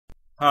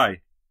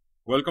Hi,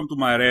 welcome to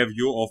my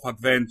review of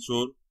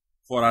Adventure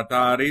for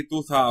Atari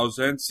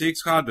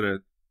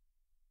 2600.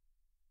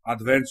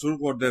 Adventure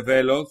was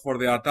developed for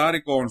the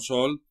Atari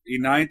console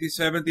in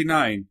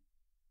 1979.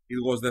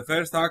 It was the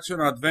first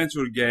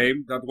action-adventure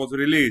game that was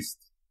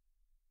released.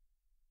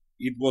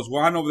 It was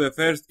one of the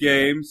first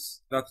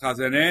games that has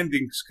an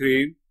ending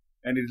screen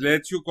and it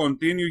lets you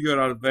continue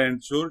your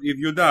adventure if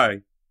you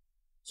die.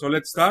 So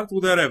let's start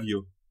with the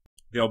review.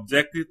 The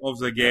objective of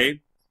the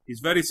game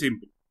is very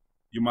simple.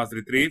 You must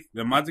retrieve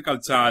the magical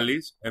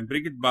chalice and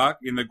bring it back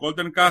in the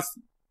golden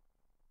castle.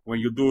 When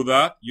you do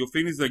that, you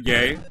finish the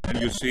game and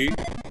you see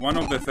one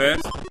of the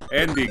first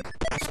ending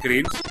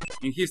screens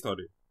in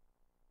history.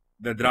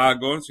 The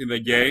dragons in the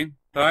game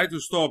try to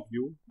stop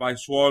you by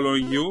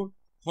swallowing you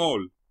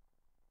whole.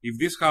 If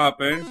this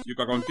happens, you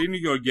can continue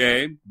your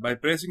game by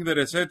pressing the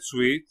reset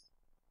switch.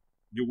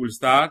 You will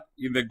start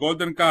in the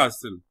golden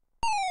castle.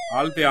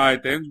 All the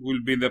items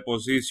will be in the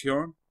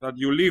position that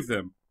you leave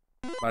them.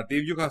 But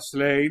if you have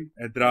slain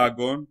a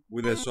dragon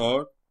with a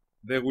sword,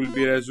 they will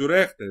be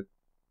resurrected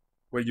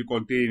when you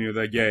continue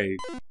the game.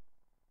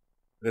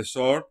 The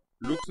sword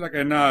looks like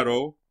an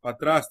arrow, but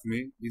trust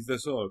me, it's the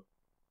sword.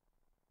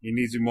 In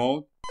easy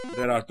mode,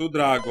 there are two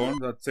dragons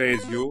that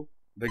chase you,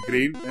 the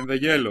green and the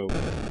yellow,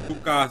 two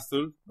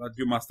castles that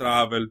you must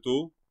travel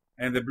to,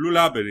 and the blue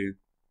labyrinth.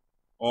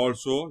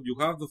 Also, you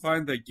have to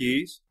find the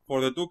keys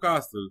for the two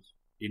castles.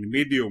 In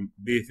medium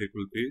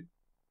difficulty,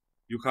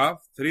 you have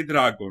three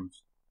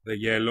dragons, the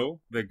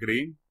yellow, the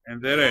green,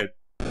 and the red,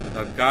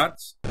 that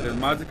guards the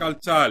magical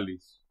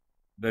chalice.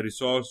 There is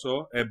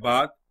also a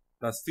bat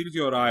that steals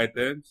your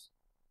items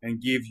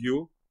and gives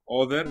you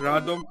other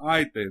random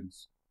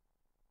items.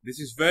 This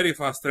is very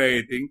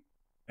frustrating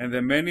and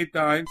many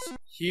times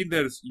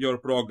hinders your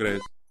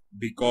progress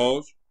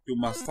because you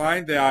must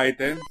find the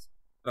items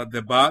that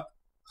the bat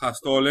has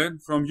stolen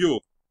from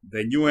you.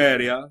 The new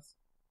areas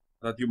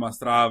that you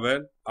must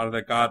travel are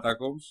the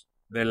catacombs,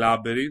 the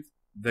labyrinth,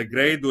 the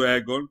Grey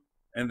Dragon,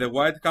 and the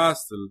White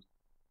Castle.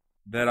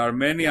 There are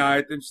many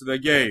items in the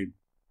game.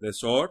 The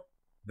sword,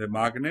 the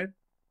magnet,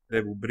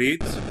 the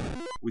bridge,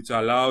 which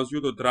allows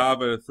you to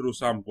travel through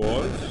some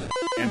walls,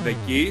 and the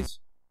keys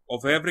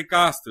of every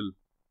castle.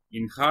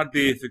 In hard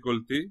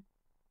difficulty,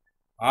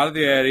 all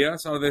the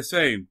areas are the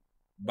same,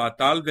 but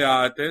all the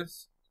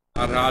items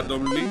are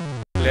randomly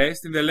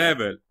placed in the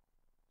level,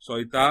 so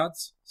it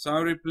adds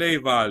some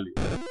replay value.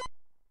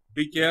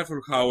 Be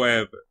careful,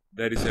 however,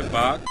 there is a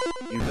bug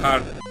in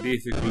hard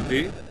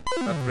difficulty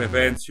that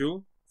prevents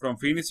you from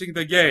finishing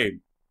the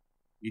game.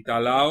 It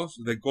allows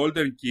the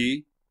golden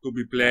key to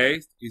be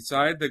placed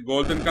inside the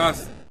golden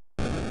castle.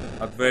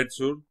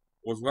 Adventure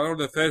was one of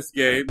the first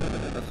games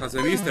that has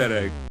an Easter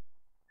egg.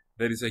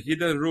 There is a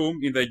hidden room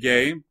in the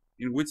game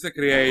in which the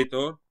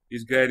creator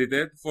is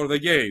credited for the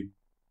game.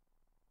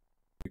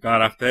 The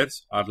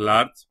characters are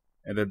large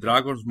and the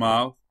dragon's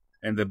mouth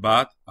and the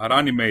bat are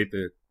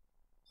animated.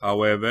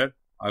 However,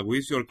 I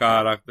wish your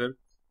character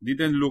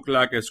didn't look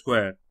like a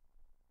square.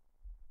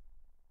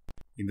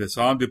 In the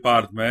sound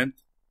department,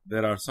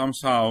 there are some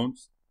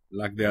sounds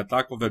like the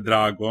attack of the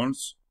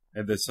dragons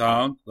and the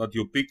sound that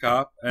you pick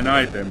up an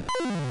item,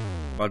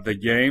 but the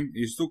game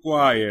is too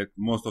quiet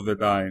most of the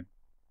time.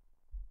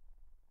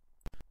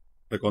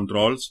 The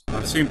controls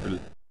are simple.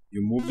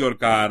 You move your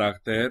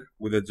character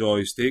with a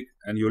joystick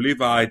and you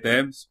leave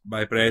items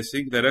by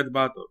pressing the red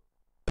button.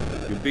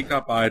 You pick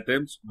up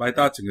items by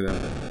touching them.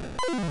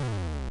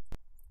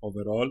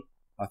 Overall,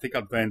 I think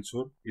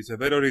Adventure is a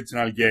very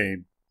original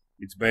game.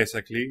 It's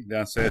basically the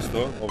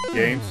ancestor of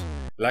games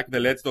like The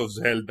Legend of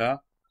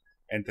Zelda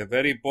and a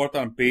very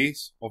important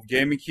piece of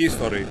gaming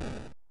history.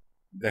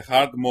 The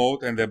hard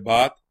mode and the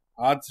bat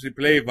adds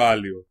replay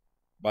value,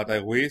 but I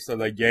wish that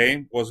the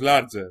game was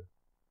larger.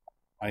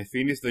 I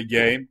finished the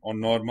game on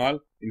normal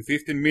in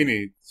 15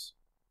 minutes.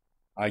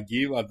 I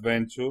give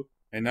Adventure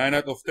a 9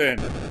 out of 10.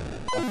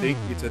 I think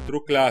it's a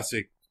true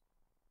classic.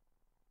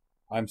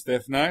 I'm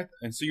Steph Knight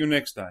and see you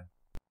next time.